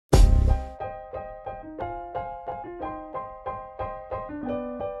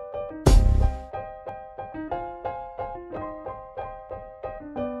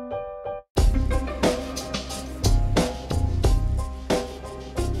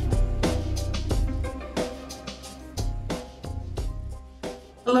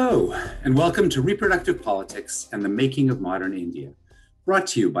Hello, and welcome to Reproductive Politics and the Making of Modern India, brought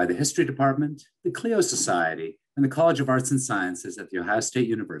to you by the History Department, the Clio Society, and the College of Arts and Sciences at The Ohio State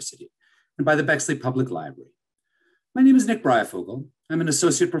University, and by the Bexley Public Library. My name is Nick Breifogel. I'm an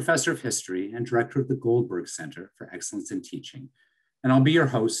Associate Professor of History and Director of the Goldberg Center for Excellence in Teaching, and I'll be your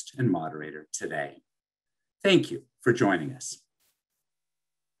host and moderator today. Thank you for joining us.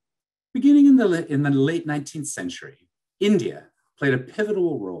 Beginning in the late 19th century, India played a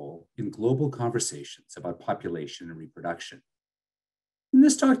pivotal role in global conversations about population and reproduction. In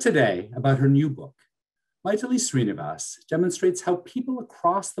this talk today about her new book, Mytheli Sreenivas demonstrates how people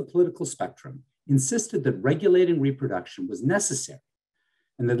across the political spectrum insisted that regulating reproduction was necessary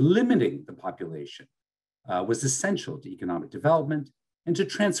and that limiting the population was essential to economic development and to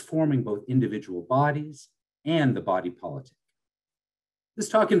transforming both individual bodies and the body politic. This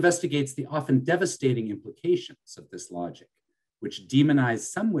talk investigates the often devastating implications of this logic, which demonize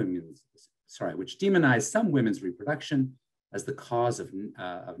some women's reproduction as the cause of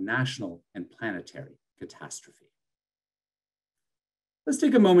national and planetary catastrophe. Let's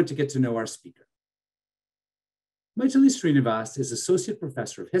take a moment to get to know our speaker. Mytheli Sreenivas is Associate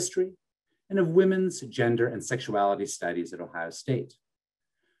Professor of History and of Women's, Gender, and Sexuality Studies at Ohio State.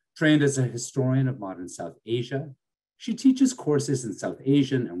 Trained as a historian of modern South Asia, she teaches courses in South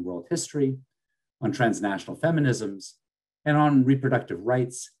Asian and world history, on transnational feminisms, and on reproductive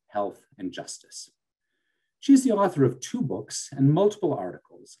rights, health, and justice. She's the author of 2 books and multiple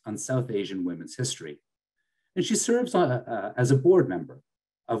articles on South Asian women's history, and she serves as a board member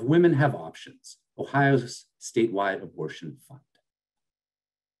of Women Have Options, Ohio's statewide abortion fund.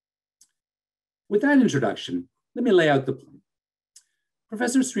 With that introduction, let me lay out the plan.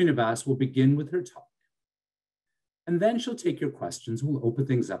 Professor Sreenivas will begin with her talk, and then she'll take your questions and we'll open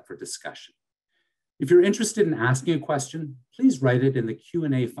things up for discussion. If you're interested in asking a question, please write it in the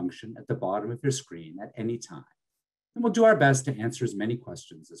Q&A function at the bottom of your screen at any time, and we'll do our best to answer as many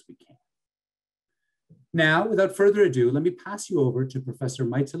questions as we can. Now, without further ado, let me pass you over to Professor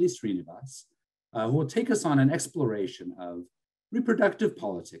Mytheli Sreenivas, who will take us on an exploration of reproductive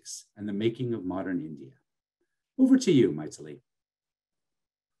politics and the making of modern India. Over to you, Mytheli.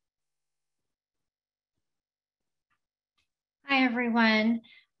 Hi, everyone.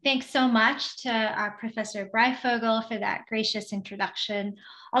 Thanks so much to Professor Breifogel for that gracious introduction.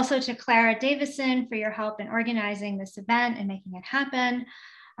 Also to Clara Davison for your help in organizing this event and making it happen.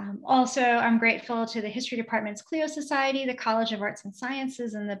 Also, I'm grateful to the History Department's Clio Society, the College of Arts and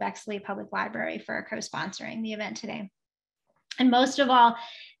Sciences, and the Bexley Public Library for co-sponsoring the event today. And most of all,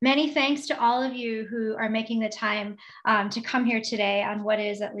 many thanks to all of you who are making the time to come here today on what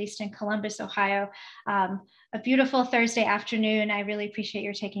is, at least in Columbus, Ohio, a beautiful Thursday afternoon. I really appreciate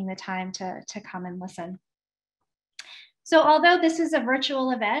your taking the time to come and listen. So although this is a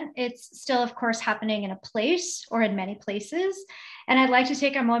virtual event, it's still, of course, happening in a place or in many places. And I'd like to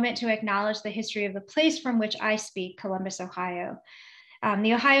take a moment to acknowledge the history of the place from which I speak, Columbus, Ohio.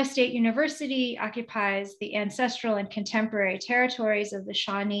 The Ohio State University occupies the ancestral and contemporary territories of the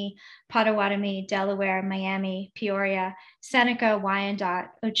Shawnee, Potawatomi, Delaware, Miami, Peoria, Seneca, Wyandot,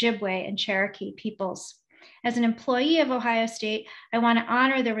 Ojibwe, and Cherokee peoples. As an employee of Ohio State, I want to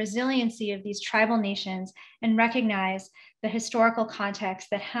honor the resiliency of these tribal nations and recognize the historical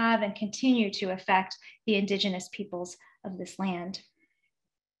contexts that have and continue to affect the indigenous peoples of this land.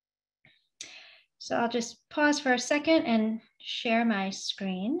 So I'll just pause for a second and share my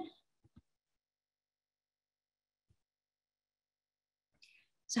screen.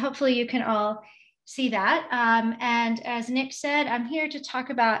 So hopefully you can all see that. And as Nick said, I'm here to talk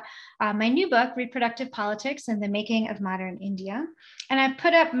about my new book, Reproductive Politics and the Making of Modern India. And I've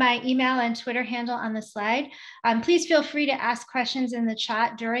put up my email and Twitter handle on the slide. Please feel free to ask questions in the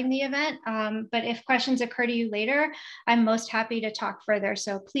chat during the event. But if questions occur to you later, I'm most happy to talk further.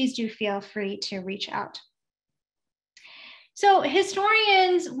 So please do feel free to reach out. So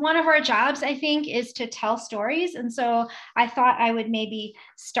historians, one of our jobs, I think, is to tell stories. And so I thought I would maybe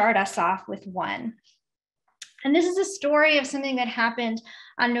start us off with one. And this is a story of something that happened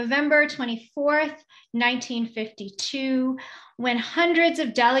on November 24th, 1952, when hundreds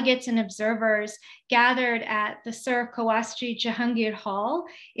of delegates and observers gathered at the Sir Kawastri Jahangir Hall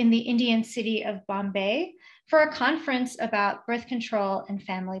in the Indian city of Bombay for a conference about birth control and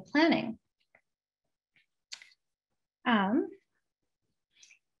family planning.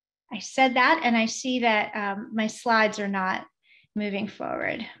 I said that, and I see that my slides are not moving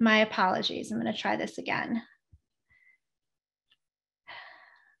forward. My apologies. I'm going to try this again.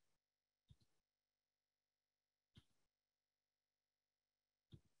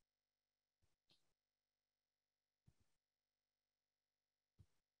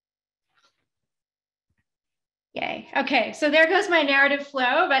 Yay. Okay, so there goes my narrative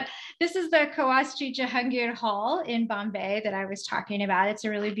flow, but this is the Kawasji Jahangir Hall in Bombay that I was talking about. It's a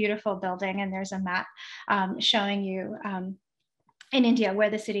really beautiful building, and there's a map showing you in India where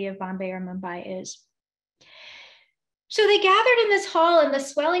the city of Bombay or Mumbai is. So they gathered in this hall, and the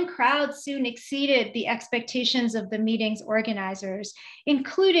swelling crowd soon exceeded the expectations of the meeting's organizers,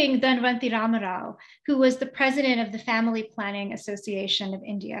 including Dhanvanti Ramarao, who was the president of the Family Planning Association of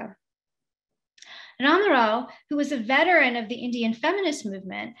India. Ramarao, who was a veteran of the Indian feminist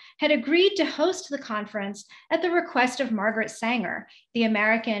movement, had agreed to host the conference at the request of Margaret Sanger, the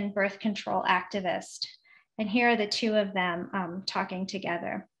American birth control activist. And here are the two of them talking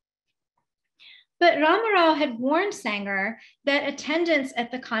together. But Ramarao had warned Sanger that attendance at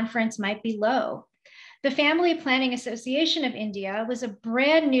the conference might be low. The Family Planning Association of India was a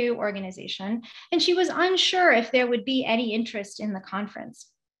brand new organization, and she was unsure if there would be any interest in the conference.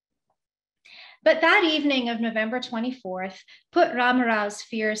 But that evening of November 24th put Ramarao's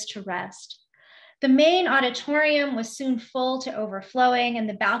fears to rest. The main auditorium was soon full to overflowing, and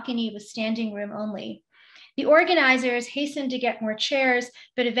the balcony was standing room only. The organizers hastened to get more chairs,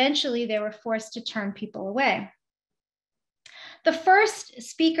 but eventually they were forced to turn people away. The first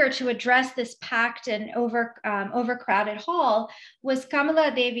speaker to address this packed and overcrowded hall was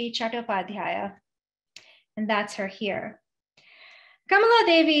Kamala Devi Chattopadhyaya, and that's her here. Kamala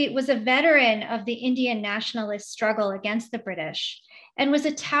Devi was a veteran of the Indian nationalist struggle against the British and was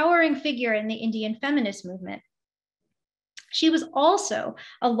a towering figure in the Indian feminist movement. She was also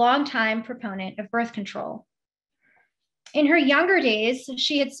a longtime proponent of birth control. In her younger days,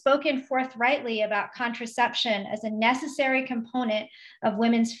 she had spoken forthrightly about contraception as a necessary component of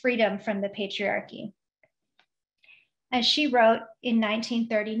women's freedom from the patriarchy. As she wrote in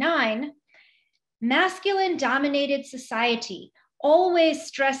 1939, masculine-dominated society always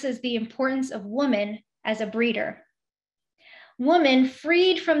stresses the importance of woman as a breeder. Woman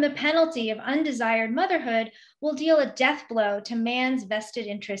freed from the penalty of undesired motherhood will deal a death blow to man's vested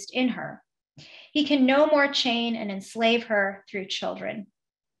interest in her. He can no more chain and enslave her through children.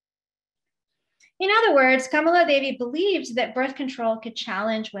 In other words, Kamala Devi believed that birth control could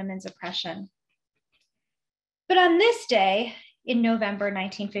challenge women's oppression. But on this day, in November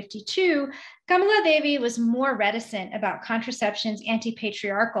 1952, Kamala Devi was more reticent about contraception's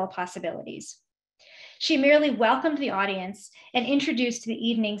anti-patriarchal possibilities. She merely welcomed the audience and introduced the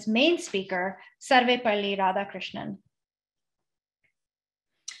evening's main speaker, Sarvepalli Radhakrishnan.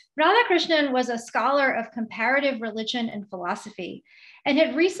 Radhakrishnan was a scholar of comparative religion and philosophy and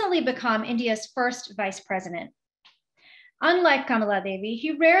had recently become India's first vice president. Unlike Kamala Devi,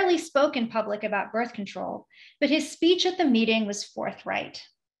 he rarely spoke in public about birth control, but his speech at the meeting was forthright.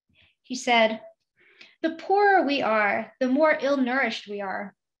 He said, "The poorer we are, the more ill-nourished we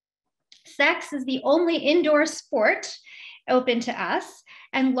are. Sex is the only indoor sport open to us,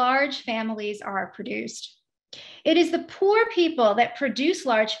 and large families are produced. It is the poor people that produce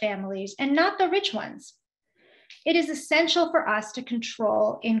large families and not the rich ones. It is essential for us to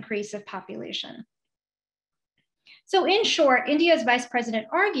control increase of population." So in short, India's vice president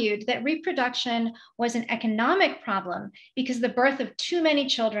argued that reproduction was an economic problem because the birth of too many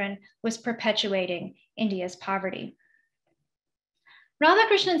children was perpetuating India's poverty.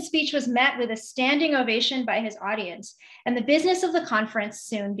 Radhakrishnan's speech was met with a standing ovation by his audience, and the business of the conference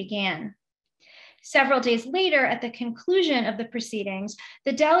soon began. Several days later, at the conclusion of the proceedings,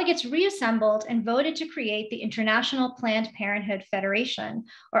 the delegates reassembled and voted to create the International Planned Parenthood Federation,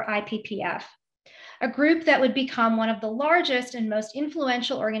 or IPPF, a group that would become one of the largest and most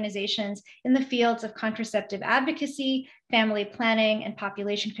influential organizations in the fields of contraceptive advocacy, family planning, and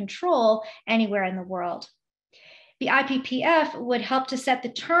population control anywhere in the world. The IPPF would help to set the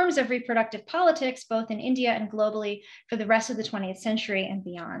terms of reproductive politics, both in India and globally, for the rest of the 20th century and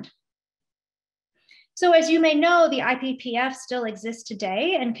beyond. So as you may know, the IPPF still exists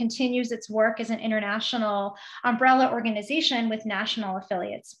today and continues its work as an international umbrella organization with national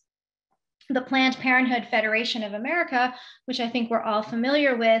affiliates. The Planned Parenthood Federation of America, which I think we're all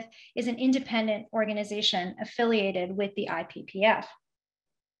familiar with, is an independent organization affiliated with the IPPF.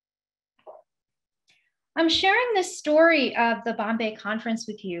 I'm sharing this story of the Bombay conference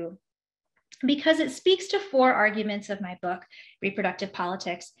with you because it speaks to four arguments of my book, Reproductive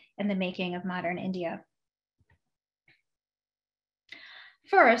Politics and the Making of Modern India.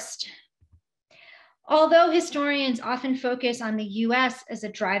 First, although historians often focus on the US as a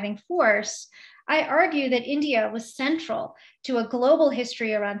driving force, I argue that India was central to a global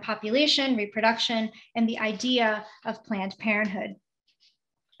history around population, reproduction, and the idea of Planned Parenthood.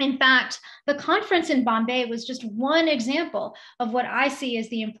 In fact, the conference in Bombay was just one example of what I see as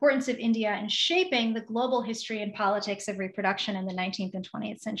the importance of India in shaping the global history and politics of reproduction in the 19th and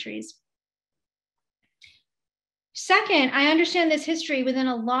 20th centuries. Second, I understand this history within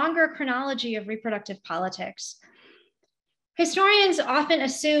a longer chronology of reproductive politics. Historians often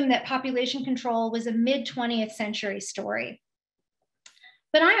assume that population control was a mid-20th century story.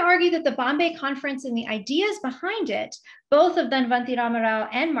 But I argue that the Bombay Conference and the ideas behind it, both of Dhanvanti Ramarao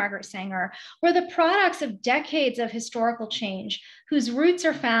and Margaret Sanger, were the products of decades of historical change whose roots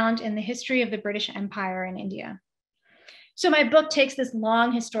are found in the history of the British Empire in India. So my book takes this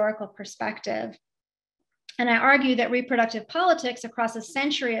long historical perspective. And I argue that reproductive politics across a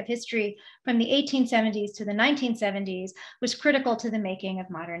century of history from the 1870s to the 1970s was critical to the making of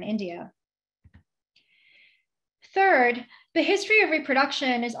modern India. Third, the history of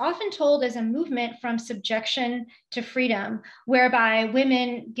reproduction is often told as a movement from subjection to freedom, whereby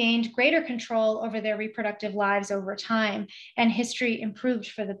women gained greater control over their reproductive lives over time, and history improved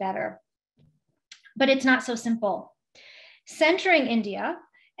for the better. But it's not so simple. Centering India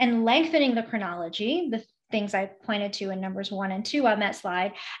and lengthening the chronology, the things I pointed to in numbers 1 and 2 on that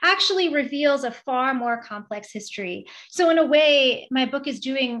slide, actually reveals a far more complex history. So in a way, my book is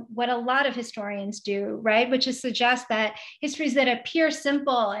doing what a lot of historians do, right? Which is suggest that histories that appear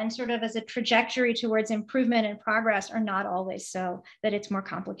simple and sort of as a trajectory towards improvement and progress are not always so, that it's more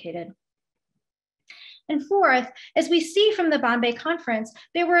complicated. And fourth, as we see from the Bombay Conference,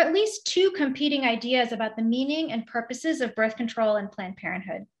 there were at least 2 competing ideas about the meaning and purposes of birth control and Planned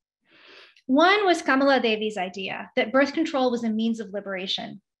Parenthood. One was Kamala Devi's idea that birth control was a means of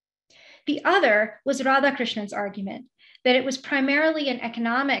liberation. The other was Radhakrishnan's argument that it was primarily an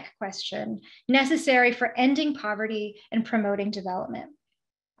economic question necessary for ending poverty and promoting development.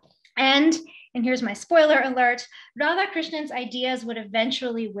 And here's my spoiler alert, Radhakrishnan's ideas would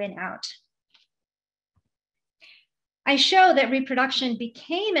eventually win out. I show that reproduction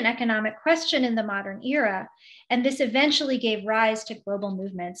became an economic question in the modern era, and this eventually gave rise to global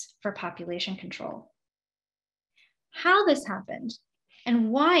movements for population control. How this happened and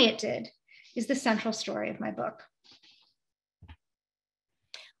why it did is the central story of my book.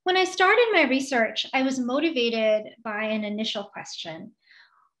 When I started my research, I was motivated by an initial question.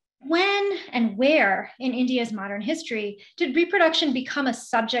 When and where in India's modern history did reproduction become a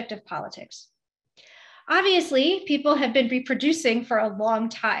subject of politics? Obviously, people have been reproducing for a long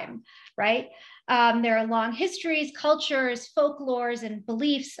time, right? There are long histories, cultures, folklores, and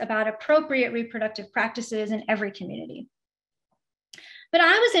beliefs about appropriate reproductive practices in every community. But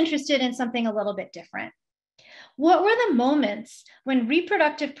I was interested in something a little bit different. What were the moments when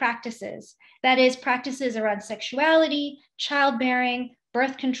reproductive practices, that is, practices around sexuality, childbearing,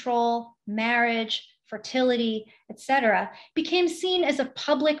 birth control, marriage, fertility, etc., became seen as a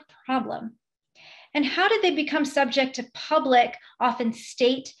public problem? And how did they become subject to public, often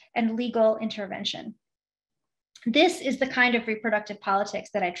state and legal intervention? This is the kind of reproductive politics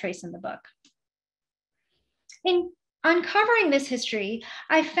that I trace in the book. In uncovering this history,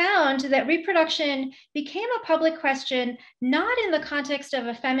 I found that reproduction became a public question not in the context of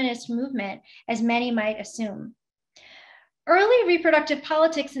a feminist movement, as many might assume. Early reproductive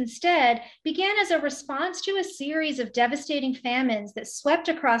politics instead began as a response to a series of devastating famines that swept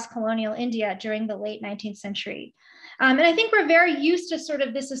across colonial India during the late 19th century. And I think we're very used to sort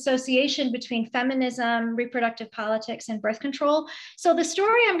of this association between feminism, reproductive politics, and birth control. So the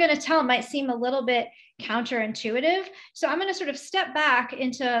story I'm going to tell might seem a little bit counterintuitive. So I'm going to sort of step back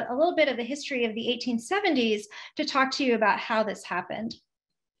into a little bit of the history of the 1870s to talk to you about how this happened.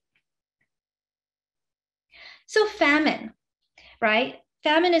 So famine, right?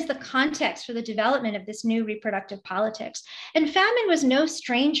 Famine is the context for the development of this new reproductive politics. And famine was no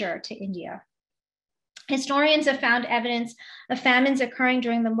stranger to India. Historians have found evidence of famines occurring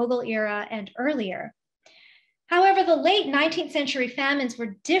during the Mughal era and earlier. However, the late 19th century famines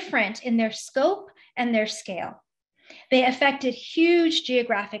were different in their scope and their scale. They affected huge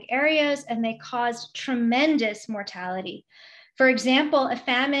geographic areas and they caused tremendous mortality. For example, a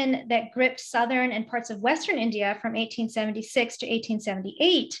famine that gripped southern and parts of Western India from 1876 to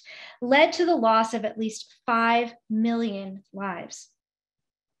 1878 led to the loss of at least 5 million lives.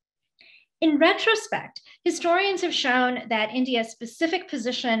 In retrospect, historians have shown that India's specific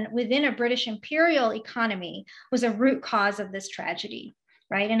position within a British imperial economy was a root cause of this tragedy,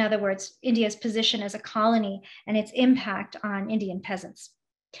 right? In other words, India's position as a colony and its impact on Indian peasants.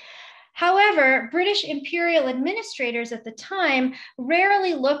 However, British imperial administrators at the time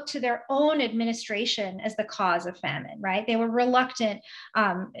rarely looked to their own administration as the cause of famine, right? They were reluctant,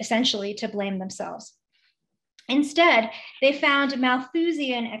 essentially, to blame themselves. Instead, they found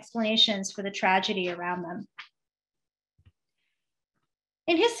Malthusian explanations for the tragedy around them.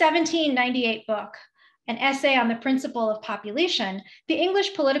 In his 1798 book, An Essay on the Principle of Population, the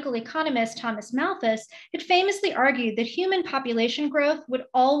English political economist Thomas Malthus had famously argued that human population growth would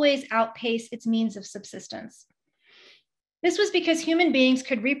always outpace its means of subsistence. This was because human beings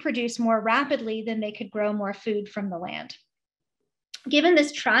could reproduce more rapidly than they could grow more food from the land. Given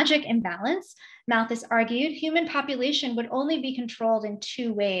this tragic imbalance, Malthus argued human population would only be controlled in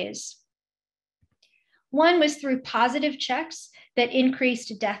two ways. One was through positive checks that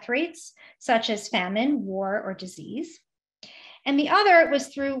increased death rates, such as famine, war, or disease. And the other was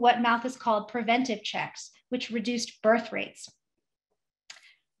through what Malthus called preventive checks, which reduced birth rates.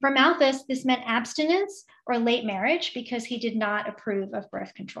 For Malthus, this meant abstinence or late marriage because he did not approve of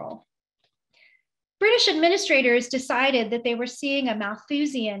birth control. British administrators decided that they were seeing a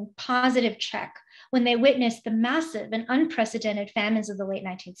Malthusian positive check when they witnessed the massive and unprecedented famines of the late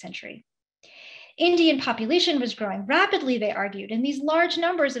 19th century. Indian population was growing rapidly, they argued, and these large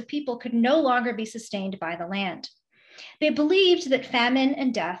numbers of people could no longer be sustained by the land. They believed that famine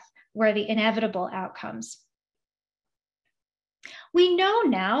and death were the inevitable outcomes. We know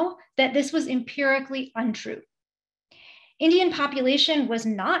now that this was empirically untrue. Indian population was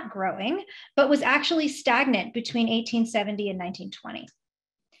not growing, but was actually stagnant between 1870 and 1920.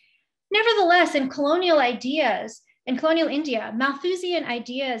 Nevertheless, in colonial India, Malthusian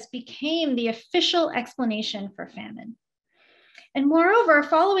ideas became the official explanation for famine. And moreover,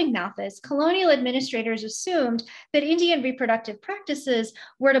 following Malthus, colonial administrators assumed that Indian reproductive practices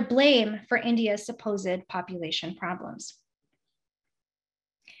were to blame for India's supposed population problems.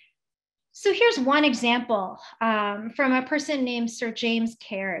 So here's one example from a person named Sir James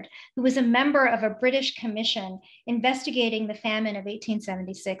Caird, who was a member of a British commission investigating the famine of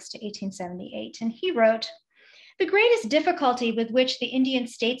 1876 to 1878. And he wrote, "The greatest difficulty with which the Indian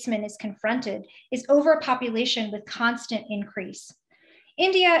statesman is confronted is overpopulation with constant increase.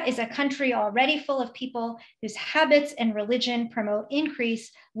 India is a country already full of people whose habits and religion promote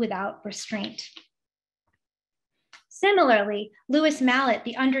increase without restraint." Similarly, Lewis Mallet,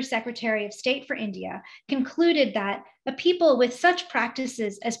 the Undersecretary of State for India, concluded that a people with such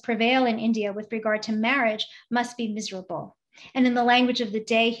practices as prevail in India with regard to marriage must be miserable. And in the language of the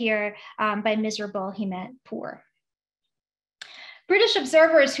day here, by miserable, he meant poor. British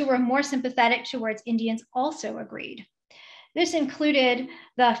observers who were more sympathetic towards Indians also agreed. This included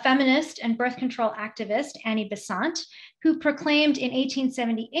the feminist and birth control activist Annie Besant, who proclaimed in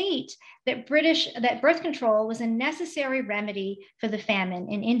 1878 that birth control was a necessary remedy for the famine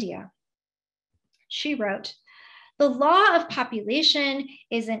in India. She wrote, "The law of population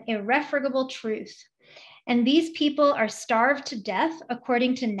is an irrefragable truth, and these people are starved to death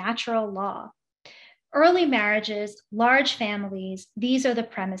according to natural law. Early marriages, large families, these are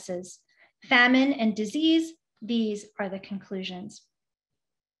the premises. Famine and disease, these are the conclusions."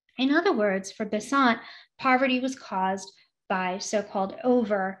 In other words, for Besant, poverty was caused by so-called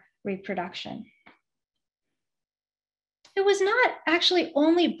over-reproduction. It was not actually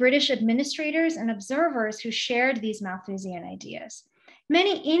only British administrators and observers who shared these Malthusian ideas.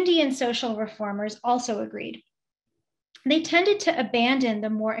 Many Indian social reformers also agreed. They tended to abandon the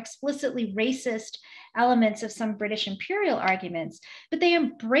more explicitly racist elements of some British imperial arguments, but they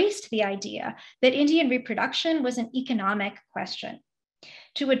embraced the idea that Indian reproduction was an economic question.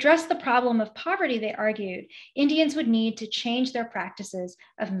 To address the problem of poverty, they argued, Indians would need to change their practices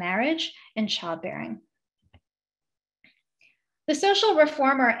of marriage and childbearing. The social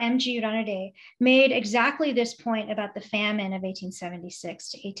reformer M.G. Ranade made exactly this point about the famine of 1876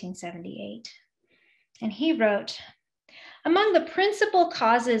 to 1878. And he wrote, "Among the principal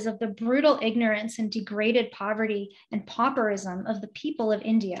causes of the brutal ignorance and degraded poverty and pauperism of the people of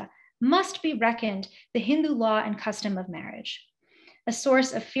India must be reckoned the Hindu law and custom of marriage, a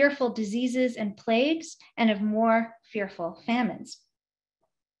source of fearful diseases and plagues and of more fearful famines."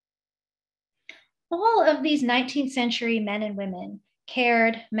 All of these 19th century men and women,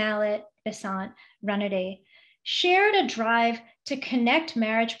 Caird, Mallet, Besant, Ranade, shared a drive to connect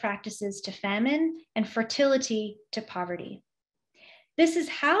marriage practices to famine and fertility to poverty. This is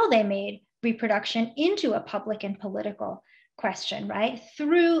how they made reproduction into a public and political question, right?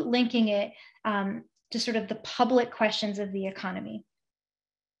 Through linking it to sort of the public questions of the economy.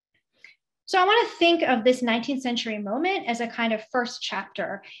 So I want to think of this 19th century moment as a kind of first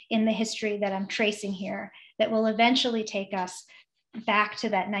chapter in the history that I'm tracing here that will eventually take us back to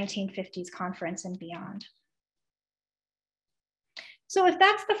that 1950s conference and beyond. So if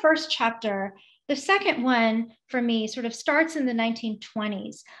that's the first chapter, The second one for me sort of starts in the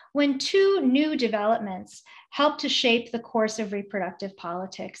 1920s when two new developments helped to shape the course of reproductive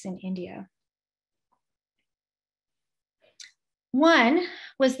politics in India. One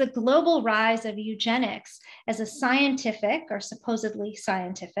was the global rise of eugenics as a scientific or supposedly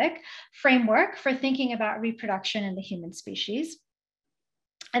scientific framework for thinking about reproduction in the human species.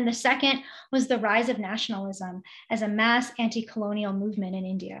 And the second was the rise of nationalism as a mass anti-colonial movement in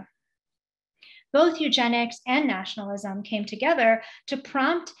India. Both eugenics and nationalism came together to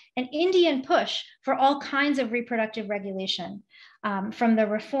prompt an Indian push for all kinds of reproductive regulation, from the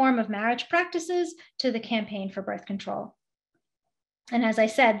reform of marriage practices to the campaign for birth control. And as I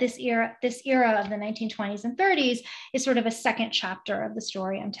said, this era of the 1920s and 30s is sort of a second chapter of the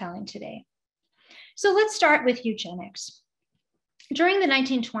story I'm telling today. So let's start with eugenics. During the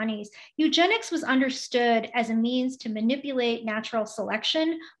 1920s, eugenics was understood as a means to manipulate natural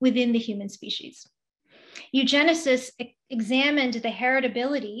selection within the human species. Eugenicists examined the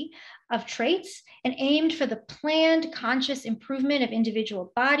heritability of traits and aimed for the planned conscious improvement of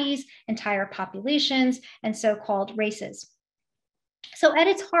individual bodies, entire populations, and so-called races. So at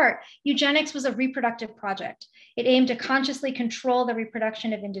its heart, eugenics was a reproductive project. It aimed to consciously control the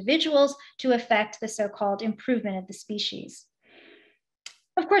reproduction of individuals to effect the so-called improvement of the species.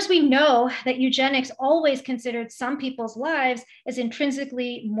 Of course, we know that eugenics always considered some people's lives as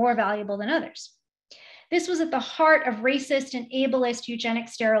intrinsically more valuable than others. This was at the heart of racist and ableist eugenic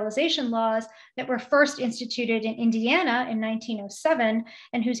sterilization laws that were first instituted in Indiana in 1907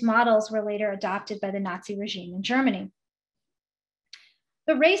 and whose models were later adopted by the Nazi regime in Germany.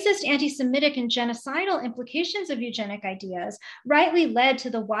 The racist, anti-Semitic, and genocidal implications of eugenic ideas rightly led to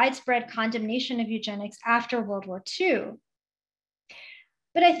the widespread condemnation of eugenics after World War II.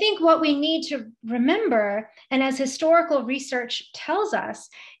 But I think what we need to remember, and as historical research tells us,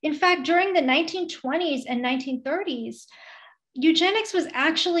 in fact, during the 1920s and 1930s, eugenics was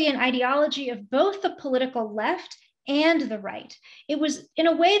actually an ideology of both the political left and the right. It was, in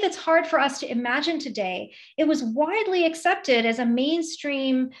a way that's hard for us to imagine today, it was widely accepted as a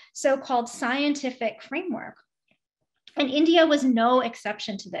mainstream so-called scientific framework. And India was no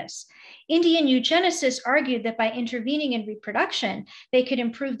exception to this. Indian eugenicists argued that by intervening in reproduction, they could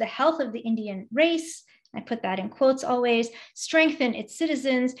improve the health of the Indian race, I put that in quotes always, strengthen its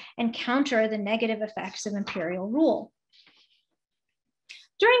citizens, and counter the negative effects of imperial rule.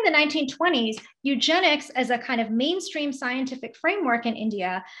 During the 1920s, eugenics as a kind of mainstream scientific framework in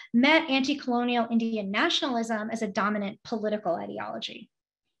India met anti-colonial Indian nationalism as a dominant political ideology.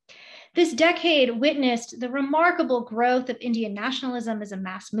 This decade witnessed the remarkable growth of Indian nationalism as a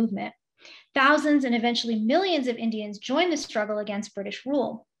mass movement. Thousands and eventually millions of Indians joined the struggle against British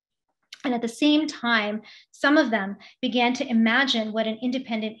rule. And at the same time, some of them began to imagine what an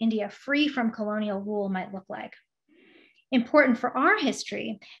independent India free from colonial rule might look like. Important for our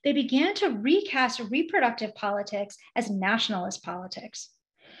history, they began to recast reproductive politics as nationalist politics.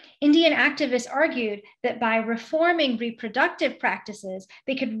 Indian activists argued that by reforming reproductive practices,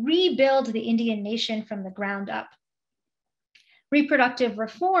 they could rebuild the Indian nation from the ground up. Reproductive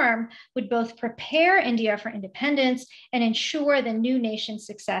reform would both prepare India for independence and ensure the new nation's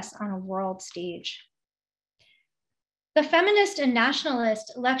success on a world stage. The feminist and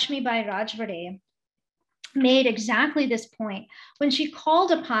nationalist Lakshmibai Rajvade made exactly this point when she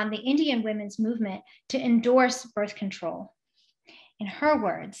called upon the Indian women's movement to endorse birth control. In her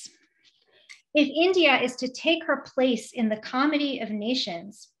words, if India is to take her place in the comedy of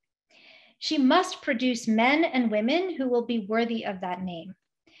nations, she must produce men and women who will be worthy of that name.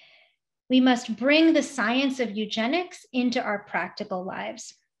 We must bring the science of eugenics into our practical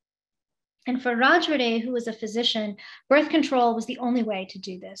lives. And for Rajvade, who was a physician, birth control was the only way to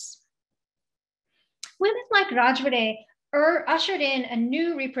do this. Women like Rajvade ushered in a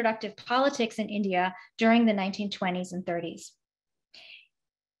new reproductive politics in India during the 1920s and 30s.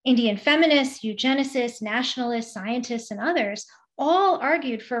 Indian feminists, eugenicists, nationalists, scientists, and others all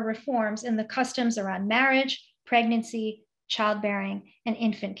argued for reforms in the customs around marriage, pregnancy, childbearing, and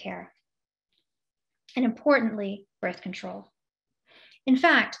infant care. And importantly, birth control. In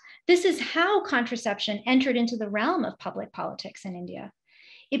fact, this is how contraception entered into the realm of public politics in India.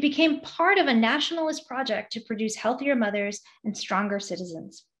 It became part of a nationalist project to produce healthier mothers and stronger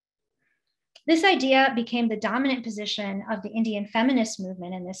citizens. This idea became the dominant position of the Indian feminist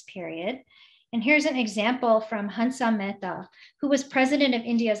movement in this period. And here's an example from Hansa Mehta, who was president of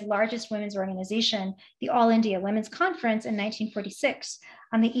India's largest women's organization, the All India Women's Conference in 1946,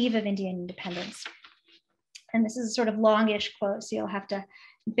 on the eve of Indian independence. And this is a sort of longish quote, so you'll have to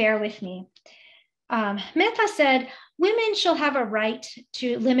bear with me. Mehta said, "Women shall have a right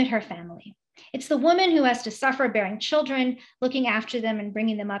to limit her family. It's the woman who has to suffer bearing children, looking after them and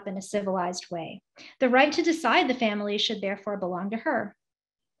bringing them up in a civilized way. The right to decide the family should therefore belong to her.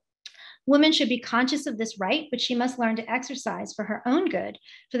 Women should be conscious of this right, but she must learn to exercise for her own good,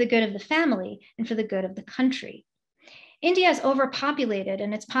 for the good of the family, and for the good of the country. India is overpopulated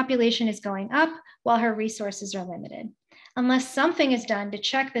and its population is going up while her resources are limited. Unless something is done to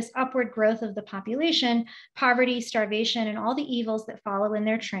check this upward growth of the population, poverty, starvation, and all the evils that follow in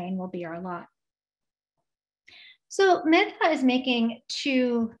their train will be our lot. So Mytheli is making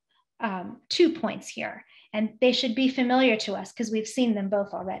two points here, and they should be familiar to us because we've seen them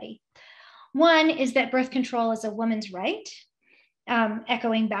both already. One is that birth control is a woman's right,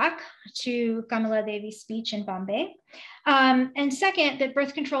 echoing back to Kamala Devi's speech in Bombay. And second, that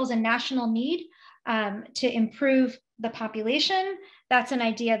birth control is a national need to improve the population. That's an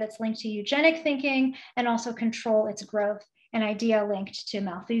idea that's linked to eugenic thinking, and also control its growth, an idea linked to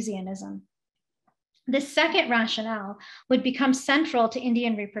Malthusianism. This second rationale would become central to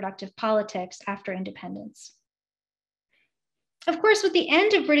Indian reproductive politics after independence. Of course, with the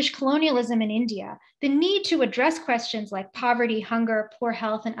end of British colonialism in India, the need to address questions like poverty, hunger, poor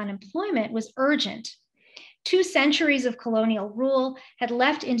health, and unemployment was urgent. 2 centuries of colonial rule had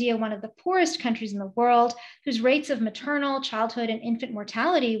left India one of the poorest countries in the world, whose rates of maternal, childhood, and infant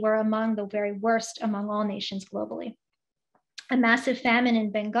mortality were among the very worst among all nations globally. A massive famine in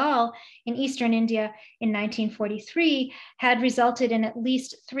Bengal in eastern India in 1943 had resulted in at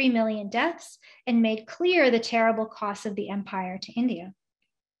least 3 million deaths and made clear the terrible costs of the empire to India.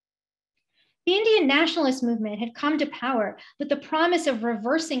 The Indian nationalist movement had come to power with the promise of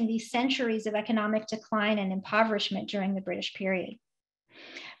reversing these centuries of economic decline and impoverishment during the British period.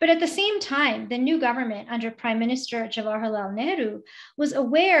 But at the same time, the new government under Prime Minister Jawaharlal Nehru was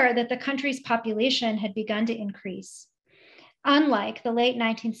aware that the country's population had begun to increase. Unlike the late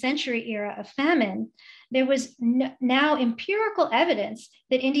 19th century era of famine, there was now empirical evidence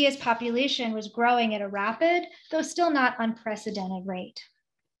that India's population was growing at a rapid, though still not unprecedented rate.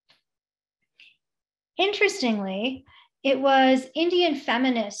 Interestingly, it was Indian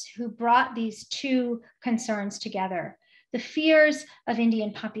feminists who brought these two concerns together: the fears of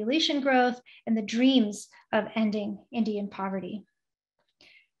Indian population growth and the dreams of ending Indian poverty.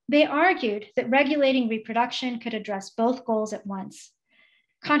 They argued that regulating reproduction could address both goals at once.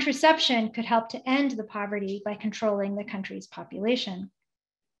 Contraception could help to end the poverty by controlling the country's population.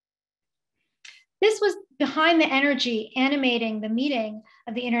 This was behind the energy animating the meeting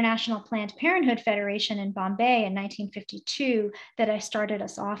of the International Planned Parenthood Federation in Bombay in 1952 that I started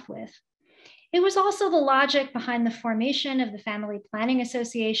us off with. It was also the logic behind the formation of the Family Planning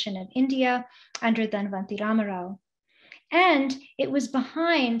Association of India under Dhanvanti Ramarao. And it was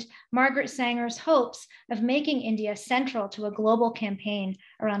behind Margaret Sanger's hopes of making India central to a global campaign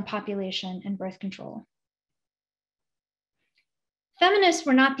around population and birth control. Feminists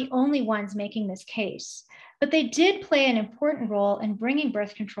were not the only ones making this case, but they did play an important role in bringing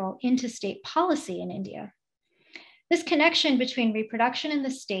birth control into state policy in India. This connection between reproduction and the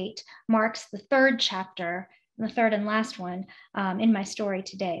state marks the third chapter, the third and last one, in my story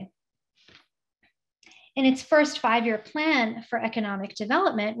today. In its first 5-year plan for economic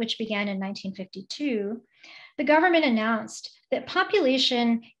development, which began in 1952, the government announced that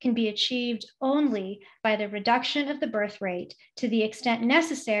population can be achieved only by the reduction of the birth rate to the extent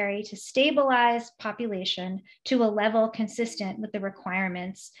necessary to stabilize population to a level consistent with the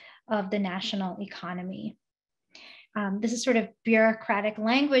requirements of the national economy. This is sort of bureaucratic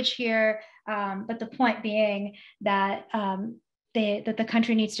language here, but the point being that that the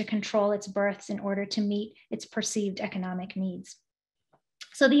country needs to control its births in order to meet its perceived economic needs.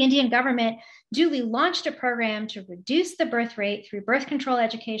 So the Indian government duly launched a program to reduce the birth rate through birth control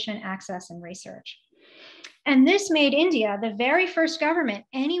education, access, and research. And this made India the very first government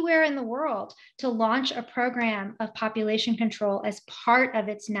anywhere in the world to launch a program of population control as part of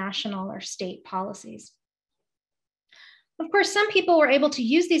its national or state policies. Of course, some people were able to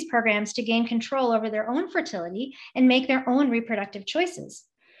use these programs to gain control over their own fertility and make their own reproductive choices.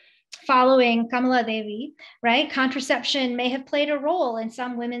 Following Kamala Devi, right, contraception may have played a role in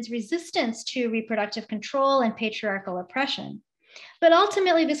some women's resistance to reproductive control and patriarchal oppression. But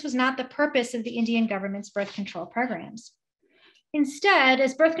ultimately, this was not the purpose of the Indian government's birth control programs. Instead,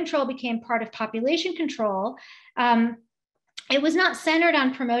 as birth control became part of population control, it was not centered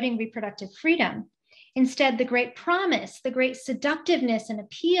on promoting reproductive freedom. Instead, the great promise, the great seductiveness and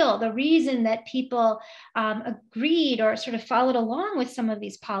appeal, the reason that people agreed or sort of followed along with some of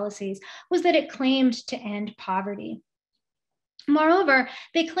these policies was that it claimed to end poverty. Moreover,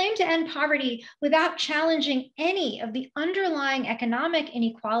 they claim to end poverty without challenging any of the underlying economic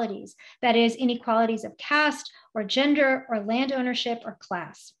inequalities, that is, inequalities of caste or gender or land ownership or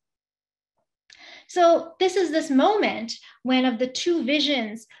class. So this is this moment when, of the two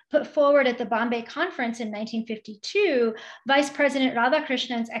visions put forward at the Bombay Conference in 1952, Vice President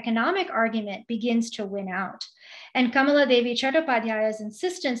Radhakrishnan's economic argument begins to win out. And Kamala Devi Chattopadhyay's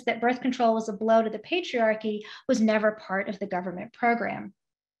insistence that birth control was a blow to the patriarchy was never part of the government program.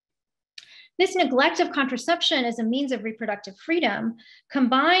 This neglect of contraception as a means of reproductive freedom,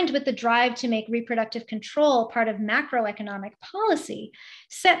 combined with the drive to make reproductive control part of macroeconomic policy,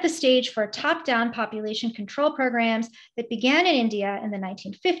 set the stage for top-down population control programs that began in India in the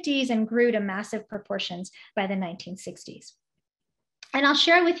 1950s and grew to massive proportions by the 1960s. And I'll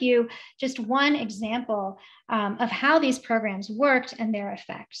share with you just one example of how these programs worked and their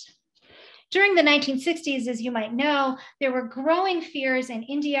effects. During the 1960s, as you might know, there were growing fears in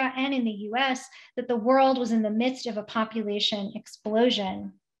India and in the US that the world was in the midst of a population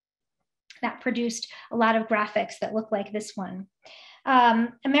explosion that produced a lot of graphics that look like this one.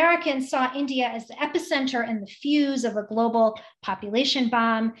 Americans saw India as the epicenter and the fuse of a global population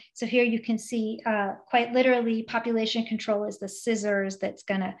bomb. So here you can see quite literally population control is the scissors that's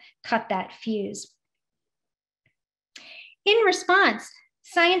gonna cut that fuse. In response,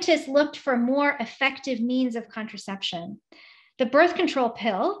 scientists looked for more effective means of contraception. The birth control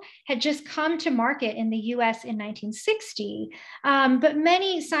pill had just come to market in the US in 1960, but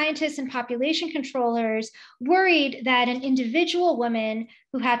many scientists and population controllers worried that an individual woman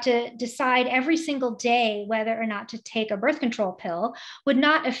who had to decide every single day whether or not to take a birth control pill would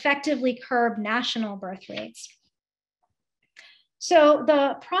not effectively curb national birth rates. So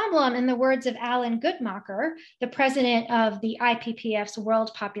the problem, in the words of Alan Guttmacher, the president of the IPPF's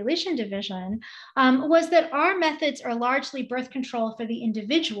World Population Division, was that our methods are largely birth control for the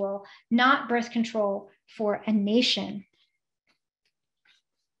individual, not birth control for a nation.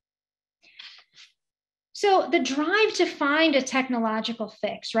 So the drive to find a technological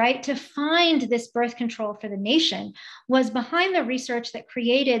fix, right, to find this birth control for the nation was behind the research that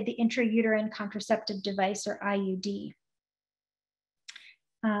created the intrauterine contraceptive device, or IUD.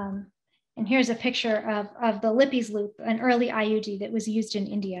 And here's a picture of the Lippies loop, an early IUD that was used in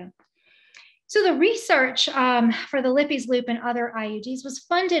India. So the research for the Lippies loop and other IUDs was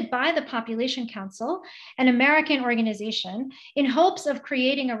funded by the Population Council, an American organization, in hopes of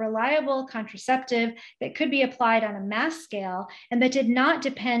creating a reliable contraceptive that could be applied on a mass scale and that did not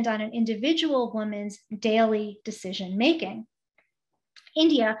depend on an individual woman's daily decision-making.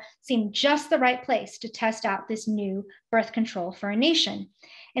 India seemed just the right place to test out this new birth control for a nation,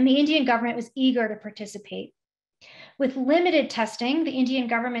 and the Indian government was eager to participate. With limited testing, the Indian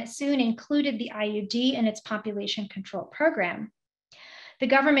government soon included the IUD in its population control program. The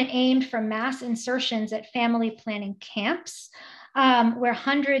government aimed for mass insertions at family planning camps, where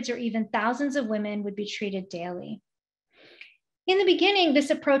hundreds or even thousands of women would be treated daily. In the beginning, this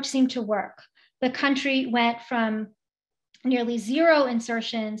approach seemed to work. The country went from nearly zero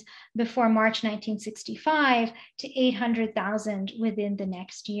insertions before March 1965 to 800,000 within the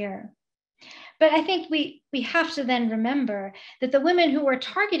next year. But I think we have to then remember that the women who were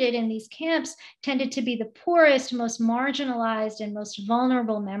targeted in these camps tended to be the poorest, most marginalized, and most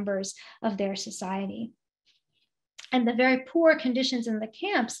vulnerable members of their society. And the very poor conditions in the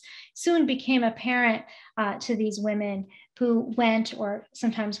camps soon became apparent to these women who went or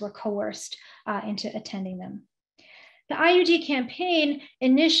sometimes were coerced into attending them. The IUD campaign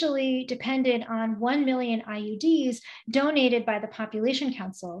initially depended on 1 million IUDs donated by the Population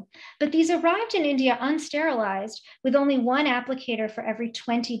Council, but these arrived in India unsterilized with only one applicator for every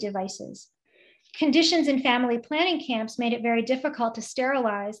 20 devices. Conditions in family planning camps made it very difficult to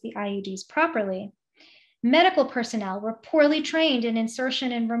sterilize the IUDs properly. Medical personnel were poorly trained in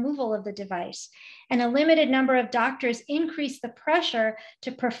insertion and removal of the device, and a limited number of doctors increased the pressure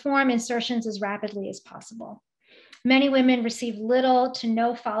to perform insertions as rapidly as possible. Many women received little to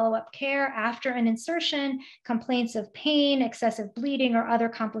no follow-up care after an insertion. Complaints of pain, excessive bleeding, or other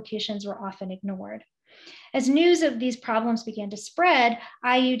complications were often ignored. As news of these problems began to spread,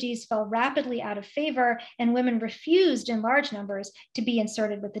 IUDs fell rapidly out of favor, and women refused in large numbers to be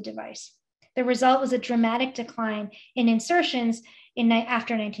inserted with the device. The result was a dramatic decline in insertions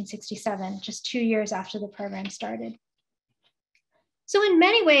after 1967, just 2 years after the program started. So in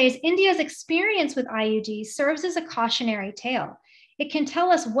many ways, India's experience with IUDs serves as a cautionary tale. It can tell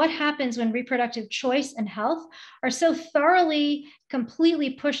us what happens when reproductive choice and health are so thoroughly, completely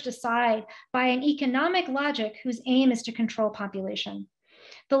pushed aside by an economic logic whose aim is to control population.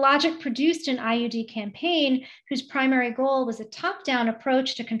 The logic produced an IUD campaign whose primary goal was a top-down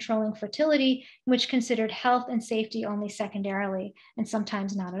approach to controlling fertility, which considered health and safety only secondarily, and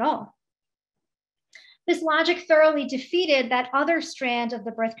sometimes not at all. This logic thoroughly defeated that other strand of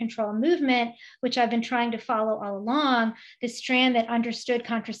the birth control movement, which I've been trying to follow all along, the strand that understood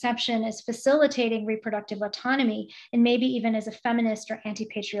contraception as facilitating reproductive autonomy, and maybe even as a feminist or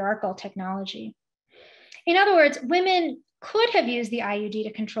anti-patriarchal technology. In other words, women could have used the IUD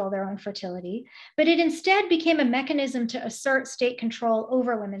to control their own fertility, but it instead became a mechanism to assert state control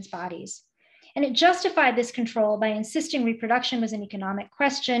over women's bodies. And it justified this control by insisting reproduction was an economic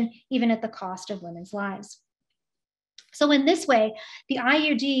question, even at the cost of women's lives. So in this way, the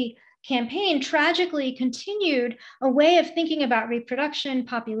IUD campaign tragically continued a way of thinking about reproduction,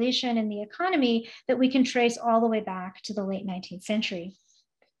 population, and the economy that we can trace all the way back to the late 19th century.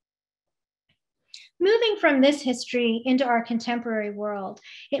 Moving from this history into our contemporary world,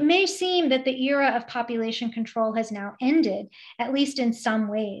 it may seem that the era of population control has now ended, at least in some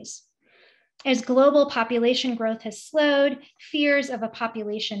ways. As global population growth has slowed, fears of a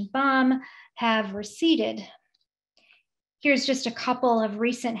population bomb have receded. Here's just a couple of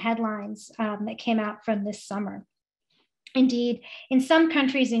recent headlines that came out from this summer. Indeed, in some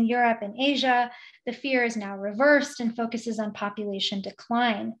countries in Europe and Asia, the fear is now reversed and focuses on population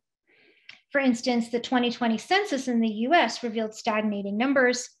decline. For instance, the 2020 census in the US revealed stagnating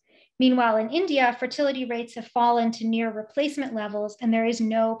numbers. Meanwhile, in India, fertility rates have fallen to near replacement levels, and there is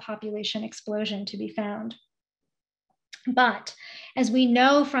no population explosion to be found. But as we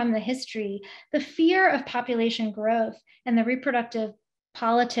know from the history, the fear of population growth and the reproductive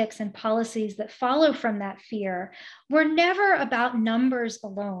politics and policies that follow from that fear were never about numbers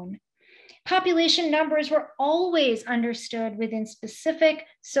alone. Population numbers were always understood within specific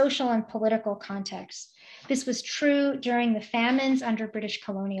social and political contexts. This was true during the famines under British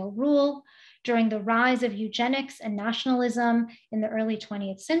colonial rule, during the rise of eugenics and nationalism in the early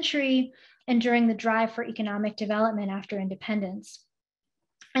 20th century, and during the drive for economic development after independence.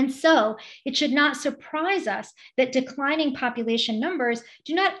 And so it should not surprise us that declining population numbers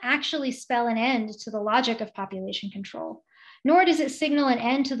do not actually spell an end to the logic of population control, nor does it signal an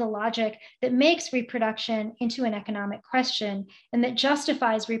end to the logic that makes reproduction into an economic question and that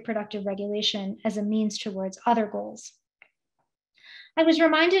justifies reproductive regulation as a means towards other goals. I was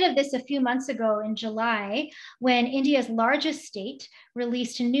reminded of this a few months ago in July when India's largest state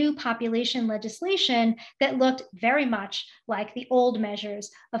released new population legislation that looked very much like the old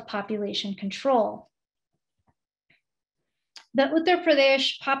measures of population control. The Uttar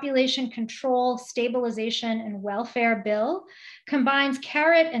Pradesh Population Control, Stabilization, and Welfare Bill combines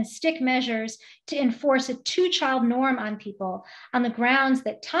carrot and stick measures to enforce a two-child norm on people on the grounds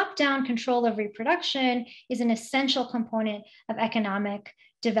that top-down control of reproduction is an essential component of economic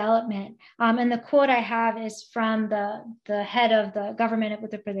development. And the quote I have is from the head of the government of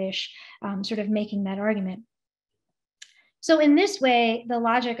Uttar Pradesh, sort of making that argument. So in this way, the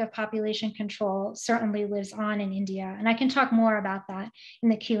logic of population control certainly lives on in India, and I can talk more about that in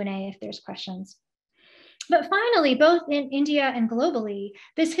the Q&A if there's questions. But finally, both in India and globally,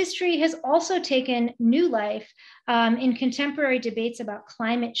 this history has also taken new life in contemporary debates about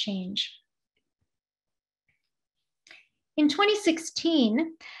climate change. In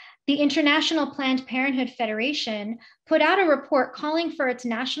 2016, the International Planned Parenthood Federation put out a report calling for its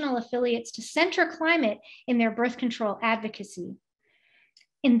national affiliates to center climate in their birth control advocacy.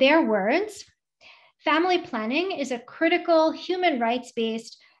 In their words, family planning is a critical human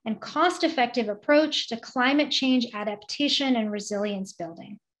rights-based and cost-effective approach to climate change adaptation and resilience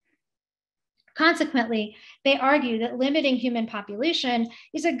building. Consequently, they argue that limiting human population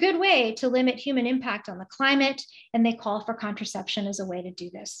is a good way to limit human impact on the climate, and they call for contraception as a way to do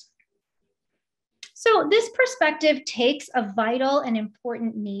this. So this perspective takes a vital and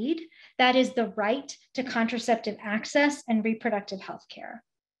important need, that is the right to contraceptive access and reproductive health care.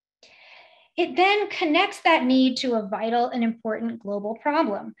 It then connects that need to a vital and important global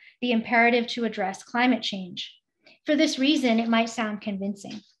problem, the imperative to address climate change. For this reason, it might sound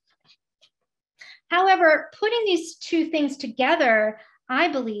convincing. However, putting these two things together, I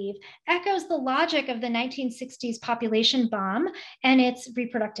believe, echoes the logic of the 1960s population bomb and its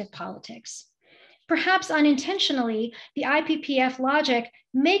reproductive politics. Perhaps unintentionally, the IPPF logic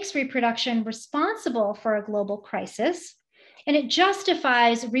makes reproduction responsible for a global crisis, and it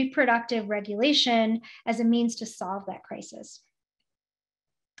justifies reproductive regulation as a means to solve that crisis.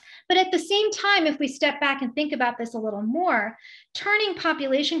 But at the same time, if we step back and think about this a little more, turning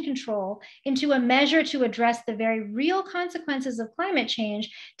population control into a measure to address the very real consequences of climate change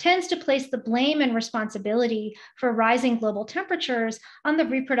tends to place the blame and responsibility for rising global temperatures on the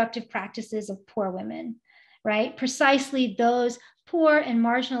reproductive practices of poor women, right? Precisely those poor and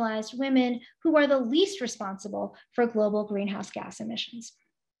marginalized women who are the least responsible for global greenhouse gas emissions.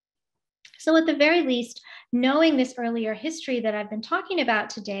 So at the very least, knowing this earlier history that I've been talking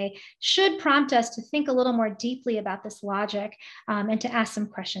about today should prompt us to think a little more deeply about this logic and to ask some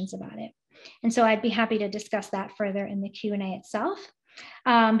questions about it. And so I'd be happy to discuss that further in the Q&A itself.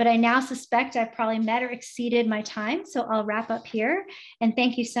 But I now suspect I've probably met or exceeded my time, so I'll wrap up here. And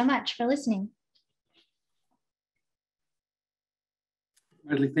thank you so much for listening.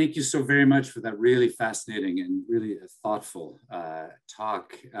 Mytheli, thank you so very much for that really fascinating and really thoughtful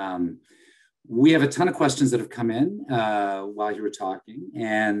talk. We have a ton of questions that have come in while you were talking.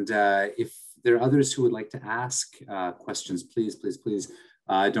 And if there are others who would like to ask questions, please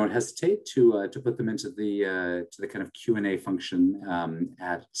don't hesitate to put them into the kind of Q&A function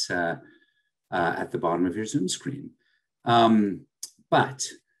at the bottom of your Zoom screen. But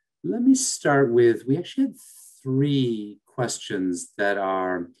let me start with, we actually had 3 questions that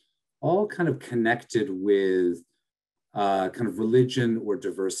are all kind of connected with kind of religion or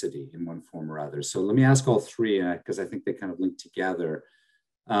diversity in one form or other. So let me ask all 3 because I think they kind of link together.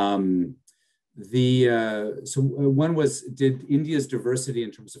 So one was, did India's diversity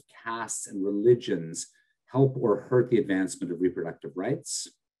in terms of castes and religions help or hurt the advancement of reproductive rights?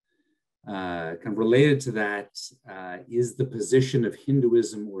 Kind of related to that, is the position of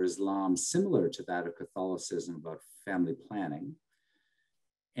Hinduism or Islam similar to that of Catholicism about family planning?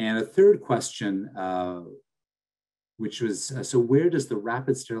 And a third question, which was, so where does the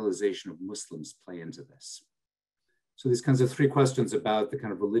rapid sterilization of Muslims play into this? So these kinds of 3 questions about the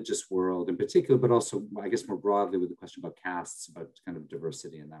kind of religious world in particular, but also, I guess, more broadly with the question about castes, about kind of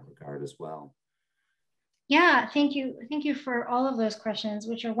diversity in that regard as well. Yeah, thank you. Thank you for all of those questions,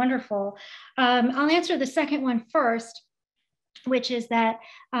 which are wonderful. I'll answer the second one first, which is that,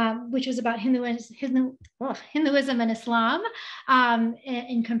 which was about Hinduism and Islam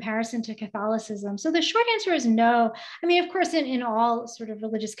in comparison to Catholicism. So the short answer is no. I mean, of course, in all sort of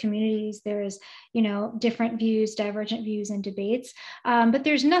religious communities, there's, different views, divergent views and debates, but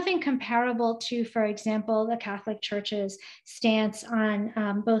there's nothing comparable to, for example, the Catholic Church's stance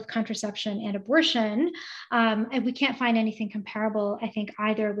on both contraception and abortion. And we can't find anything comparable, I think,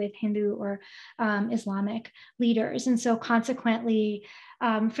 either with Hindu or Islamic leaders. And so consequently,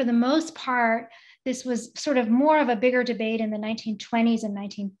 for the most part, this was sort of more of a bigger debate in the 1920s and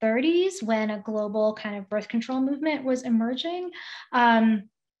 1930s when a global kind of birth control movement was emerging.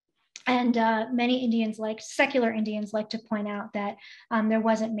 And many Indians, secular Indians, like to point out that there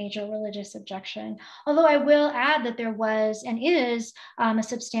wasn't major religious objection. Although I will add that there was and is a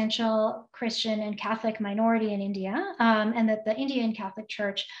substantial Christian and Catholic minority in India, and that the Indian Catholic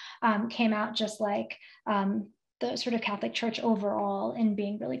Church came out just like the sort of Catholic Church overall in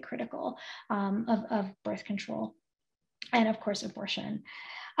being really critical of birth control and, of course, abortion.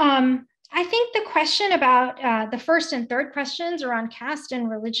 I think the question about the first and third questions around caste and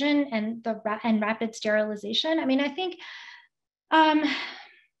religion and rapid sterilization, I mean, I think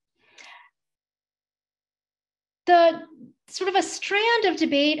the sort of a strand of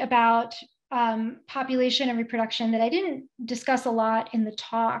debate about population and reproduction that I didn't discuss a lot in the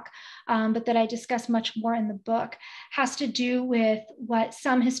talk, but that I discuss much more in the book, has to do with what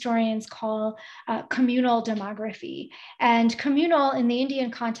some historians call communal demography. And communal in the Indian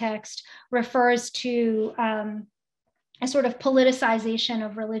context refers to a sort of politicization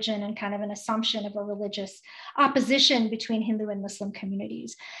of religion and kind of an assumption of a religious opposition between Hindu and Muslim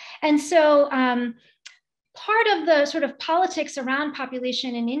communities. And so part of the sort of politics around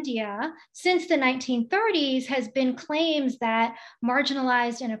population in India since the 1930s has been claims that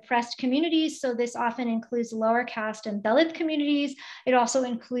marginalized and oppressed communities, so this often includes lower caste and Dalit communities, it also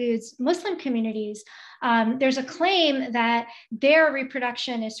includes Muslim communities, there's a claim that their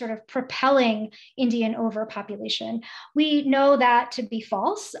reproduction is sort of propelling Indian overpopulation. We know that to be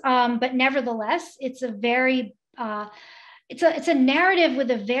false, but nevertheless, it's a very it's a narrative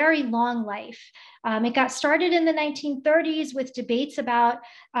with a very long life. It got started in the 1930s with debates about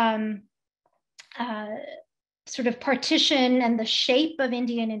sort of partition and the shape of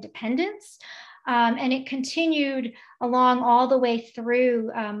Indian independence. And it continued along all the way through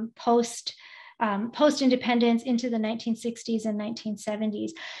post post-independence into the 1960s and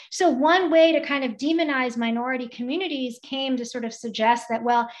 1970s. So one way to kind of demonize minority communities came to sort of suggest that,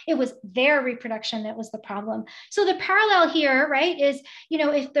 well, it was their reproduction that was the problem. So the parallel here, right, is,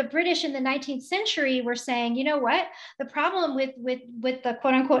 if the British in the 19th century were saying, you know what, the problem with the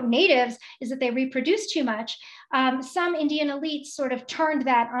quote unquote natives is that they reproduce too much, some Indian elites sort of turned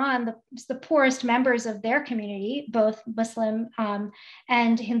that on the poorest members of their community, both Muslim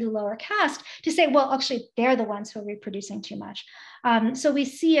and Hindu lower caste, to say, well, actually, they're the ones who are reproducing too much. So we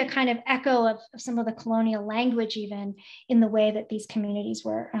see a kind of echo of some of the colonial language even in the way that these communities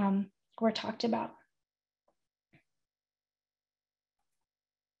were talked about.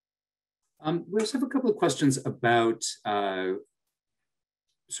 We also have a couple of questions about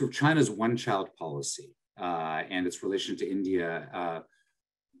sort of China's one-child policy and its relation to India.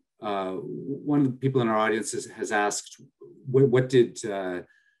 One of the people in our audience has asked, what did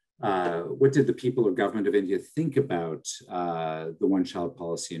the people or government of India think about the one-child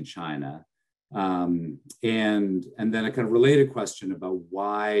policy in China? And then a kind of related question about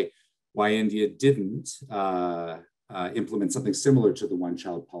why India didn't implement something similar to the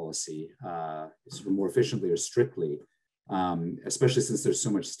one-child policy, sort of more efficiently or strictly, especially since there's so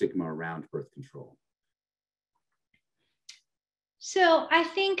much stigma around birth control. So I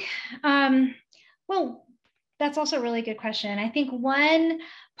think, well, that's also a really good question. I think one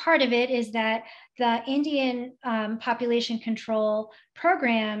part of it is that the Indian population control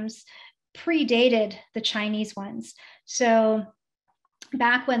programs predated the Chinese ones. So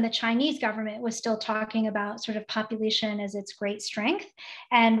back when the Chinese government was still talking about sort of population as its great strength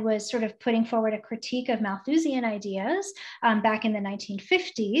and was sort of putting forward a critique of Malthusian ideas back in the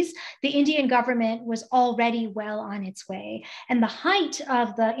 1950s, the Indian government was already well on its way. And the height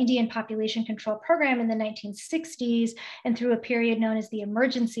of the Indian population control program in the 1960s and through a period known as the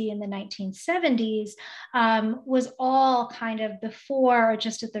emergency in the 1970s was all kind of before or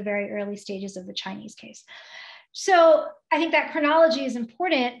just at the very early stages of the Chinese case. So I think that chronology is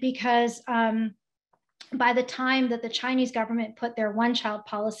important because by the time that the Chinese government put their one-child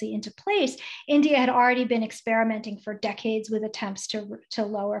policy into place, India had already been experimenting for decades with attempts to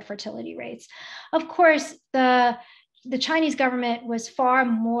lower fertility rates. Of course, the Chinese government was far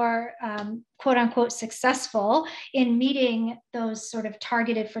more quote unquote successful in meeting those sort of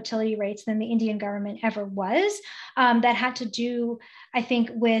targeted fertility rates than the Indian government ever was. That had to do, I think,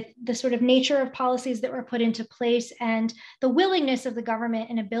 with the sort of nature of policies that were put into place and the willingness of the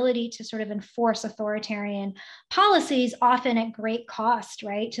government and ability to sort of enforce authoritarian policies, often at great cost,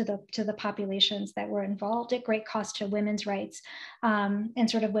 right, to the populations that were involved, at great cost to women's rights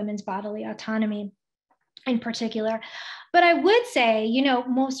and sort of women's bodily autonomy in particular. But I would say,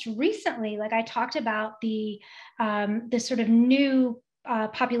 most recently, like I talked about the sort of new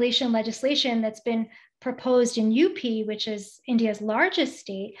population legislation that's been proposed in UP, which is India's largest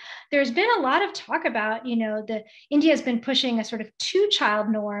state. There's been a lot of talk about, India's been pushing a sort of two-child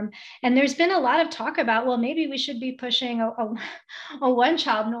norm, and there's been a lot of talk about, well, maybe we should be pushing a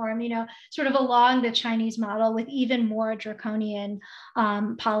one-child norm, sort of along the Chinese model with even more draconian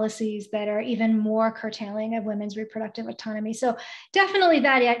policies that are even more curtailing of women's reproductive autonomy. So definitely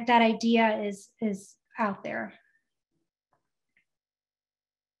that idea is out there.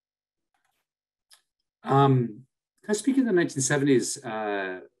 Speaking of the 1970s,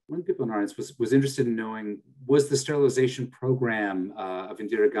 one of the people in our audience was interested in knowing, was the sterilization program of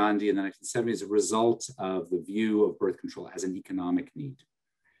Indira Gandhi in the 1970s a result of the view of birth control as an economic need?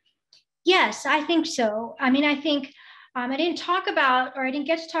 Yes, I think so. I mean, I think I didn't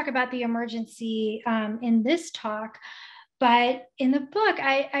get to talk about the emergency in this talk, but in the book,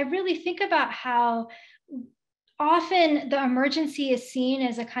 I really think about how often the emergency is seen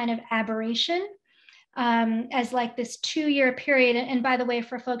as a kind of aberration, as like this 2-year period. And by the way,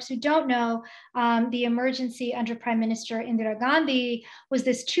 for folks who don't know, the emergency under Prime Minister Indira Gandhi was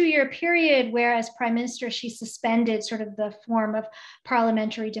this 2-year period where, as Prime Minister, she suspended sort of the form of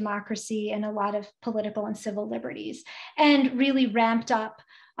parliamentary democracy and a lot of political and civil liberties, and really ramped up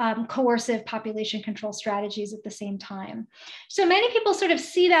coercive population control strategies at the same time. So many people sort of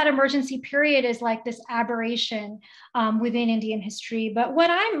see that emergency period as like this aberration within Indian history. But what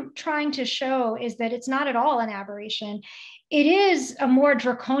I'm trying to show is that it's not at all an aberration. It is a more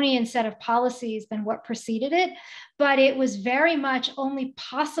draconian set of policies than what preceded it, but it was very much only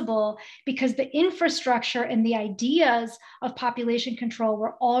possible because the infrastructure and the ideas of population control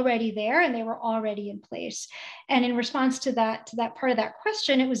were already there and they were already in place. And in response to that part of that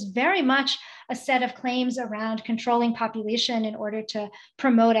question, it was very much a set of claims around controlling population in order to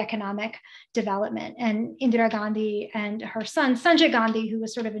promote economic development. And Indira Gandhi and her son, Sanjay Gandhi, who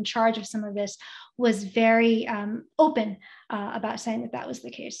was sort of in charge of some of this, was very open about saying that that was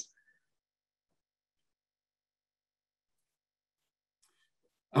the case.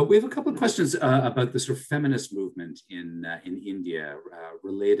 We have a couple of questions about the sort of feminist movement in India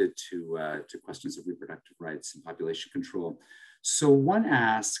related to questions of reproductive rights and population control. So one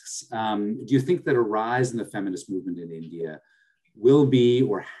asks, do you think that a rise in the feminist movement in India will be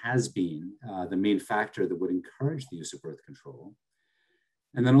or has been the main factor that would encourage the use of birth control?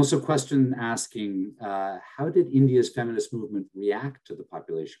 And then also a question asking, how did India's feminist movement react to the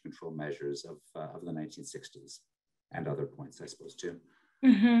population control measures of the 1960s and other points, I suppose, too?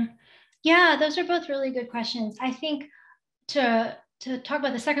 Mm-hmm. Yeah, those are both really good questions. I think to talk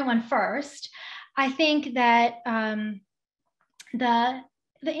about the second one first, I think that the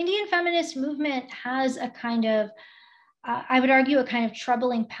Indian feminist movement has a kind of, I would argue, a kind of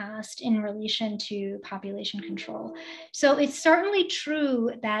troubling past in relation to population control. So it's certainly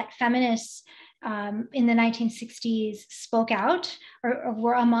true that feminists in the 1960s spoke out or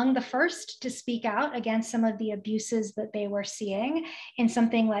were among the first to speak out against some of the abuses that they were seeing in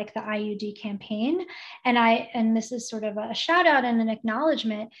something like the IUD campaign. And this is sort of a shout out and an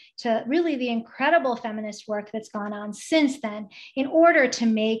acknowledgement to really the incredible feminist work that's gone on since then in order to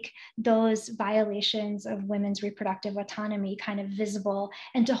make those violations of women's reproductive autonomy kind of visible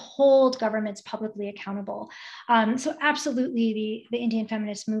and to hold governments publicly accountable. So absolutely the Indian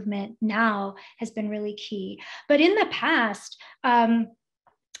feminist movement now has been really key. But in the past, the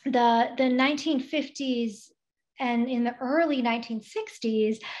 1950s and in the early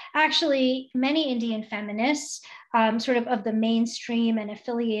 1960s, actually many Indian feminists, sort of the mainstream and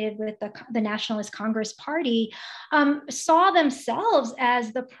affiliated with the Nationalist Congress Party, saw themselves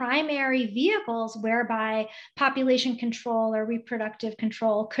as the primary vehicles whereby population control or reproductive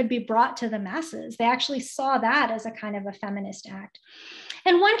control could be brought to the masses. They actually saw that as a kind of a feminist act.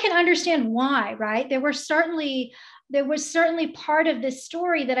 And one can understand why, right? There was certainly part of this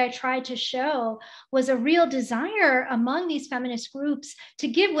story that I tried to show was a real desire among these feminist groups to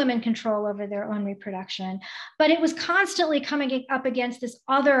give women control over their own reproduction. But it was constantly coming up against this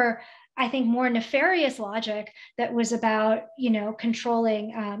other, I think, more nefarious logic that was about,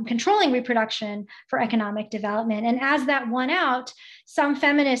 controlling reproduction for economic development. And as that won out, some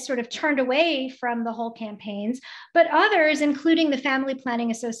feminists sort of turned away from the whole campaigns, but others, including the Family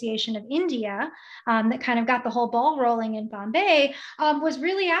Planning Association of India, that kind of got the whole ball rolling in Bombay, was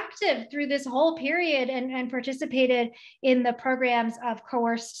really active through this whole period and participated in the programs of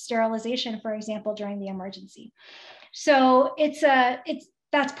coerced sterilization, for example, during the emergency. So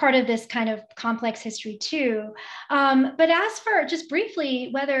that's part of this kind of complex history too. But as for just briefly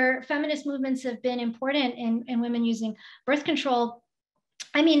whether feminist movements have been important in women using birth control,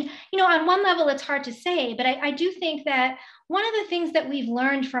 I mean, on one level it's hard to say, but I do think that one of the things that we've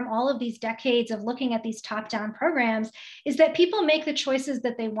learned from all of these decades of looking at these top-down programs is that people make the choices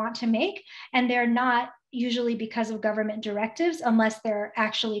that they want to make, and they're not usually because of government directives unless they're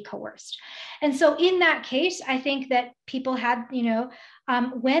actually coerced. And so in that case, I think that people had,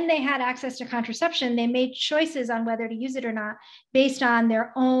 when they had access to contraception, they made choices on whether to use it or not based on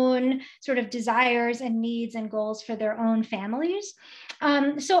their own sort of desires and needs and goals for their own families.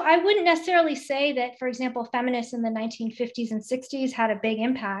 So I wouldn't necessarily say that, for example, feminists in the 1950s and 60s had a big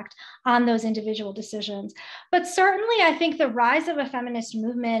impact on those individual decisions. But certainly I think the rise of a feminist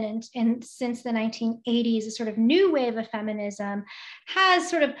movement and since the 1980s, a sort of new wave of feminism has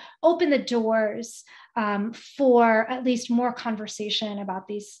sort of opened the doors for at least more conversation about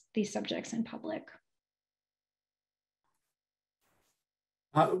these subjects in public.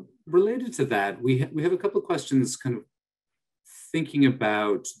 Related to that, we have a couple of questions kind of thinking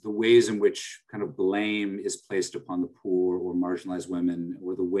about the ways in which kind of blame is placed upon the poor or marginalized women,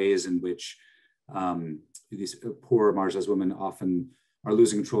 or the ways in which these poor or marginalized women often are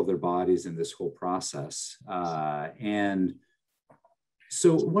losing control of their bodies in this whole process. And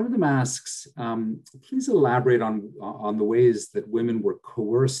so one of them asks, please elaborate on the ways that women were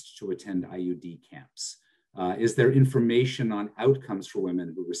coerced to attend IUD camps. Is there information on outcomes for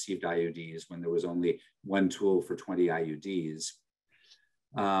women who received IUDs when there was only one tool for 20 IUDs?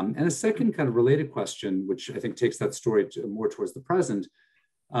 And a second kind of related question, which I think takes that story more towards the present,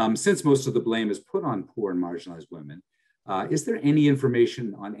 since most of the blame is put on poor and marginalized women, is there any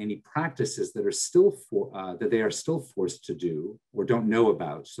information on any practices that are still that they are still forced to do or don't know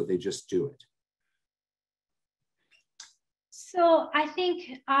about, so they just do it? So I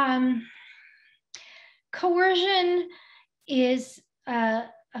think coercion is a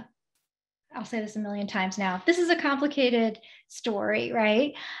I'll say this a million times now, this is a complicated story,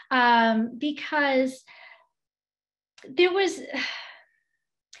 right? Because there was,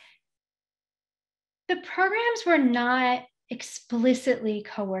 the programs were not explicitly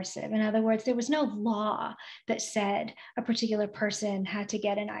coercive. In other words, there was no law that said a particular person had to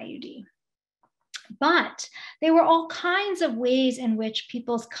get an IUD. But there were all kinds of ways in which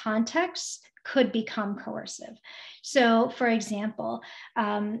people's contexts could become coercive. So, for example,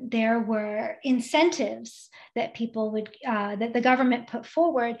 there were incentives that people would, that the government put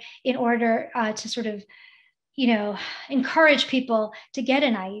forward in order to sort of, encourage people to get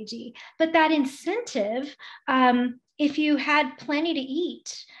an IUD. But that incentive, if you had plenty to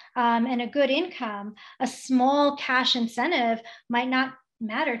eat and a good income, a small cash incentive might not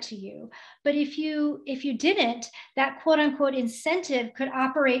matter to you. But if you didn't, that quote unquote incentive could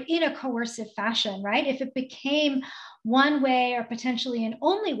operate in a coercive fashion, right? If it became one way or potentially an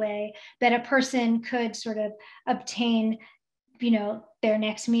only way that a person could sort of obtain, their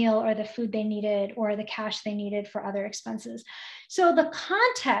next meal or the food they needed or the cash they needed for other expenses. So the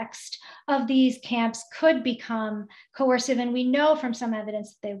context of these camps could become coercive. And we know from some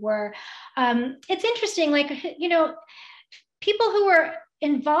evidence that they were. It's interesting, people who were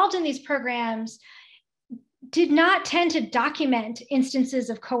involved in these programs did not tend to document instances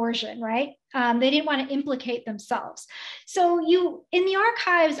of coercion, right? They didn't want to implicate themselves. So in the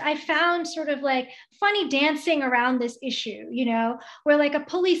archives, I found sort of like funny dancing around this issue, where like a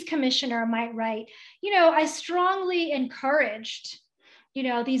police commissioner might write, I strongly encouraged,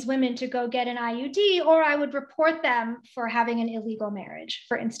 these women to go get an IUD, or I would report them for having an illegal marriage,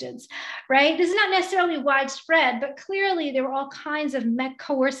 for instance, right? This is not necessarily widespread, but clearly there were all kinds of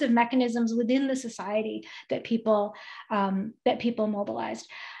coercive mechanisms within the society that people mobilized.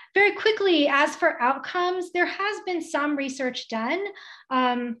 Very quickly, as for outcomes, there has been some research done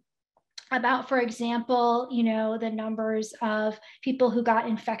about, for example, the numbers of people who got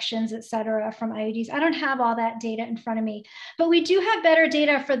infections, et cetera, from IUDs. I don't have all that data in front of me, but we do have better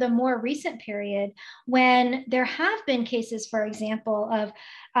data for the more recent period when there have been cases, for example, of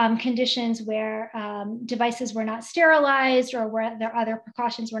conditions where devices were not sterilized or where there other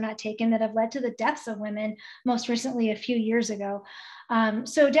precautions were not taken that have led to the deaths of women, most recently a few years ago.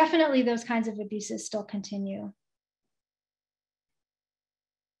 So definitely those kinds of abuses still continue.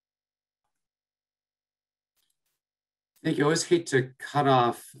 Thank you. I always hate to cut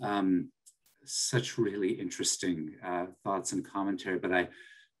off such really interesting thoughts and commentary, but I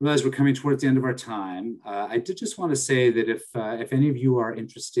realize we're coming towards the end of our time. I did just want to say that if any of you are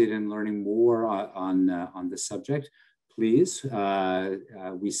interested in learning more on this subject, please,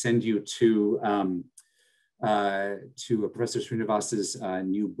 we send you to Professor Sreenivas's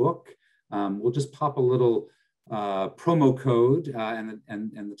new book. We'll just pop a little promo code and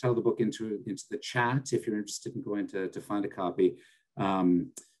the title of the book into the chat if you're interested in going to find a copy.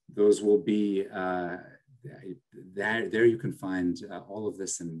 Those will be there you can find all of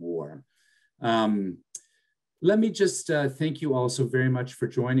this and more. Let me just thank you all so very much for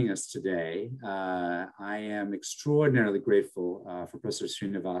joining us today. I am extraordinarily grateful for Professor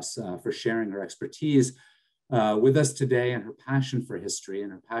Sreenivas for sharing her expertise with us today and her passion for history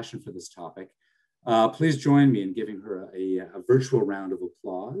and her passion for this topic. Please join me in giving her a virtual round of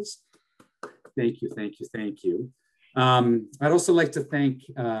applause. Thank you, thank you, thank you. I'd also like to thank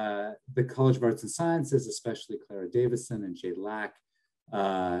the College of Arts and Sciences, especially Clara Davison and Jade Lack,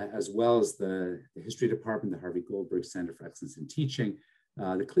 as well as the History Department, the Harvey Goldberg Center for Excellence in Teaching,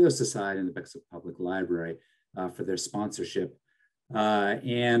 the Clio Society, and the Bexar Public Library for their sponsorship.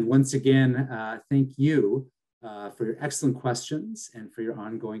 And once again, thank you for your excellent questions and for your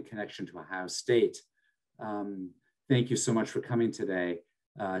ongoing connection to Ohio State. Thank you so much for coming today.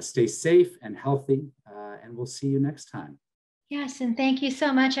 Stay safe and healthy, and we'll see you next time. Yes, and thank you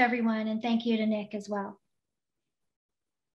so much, everyone. And thank you to Nick as well.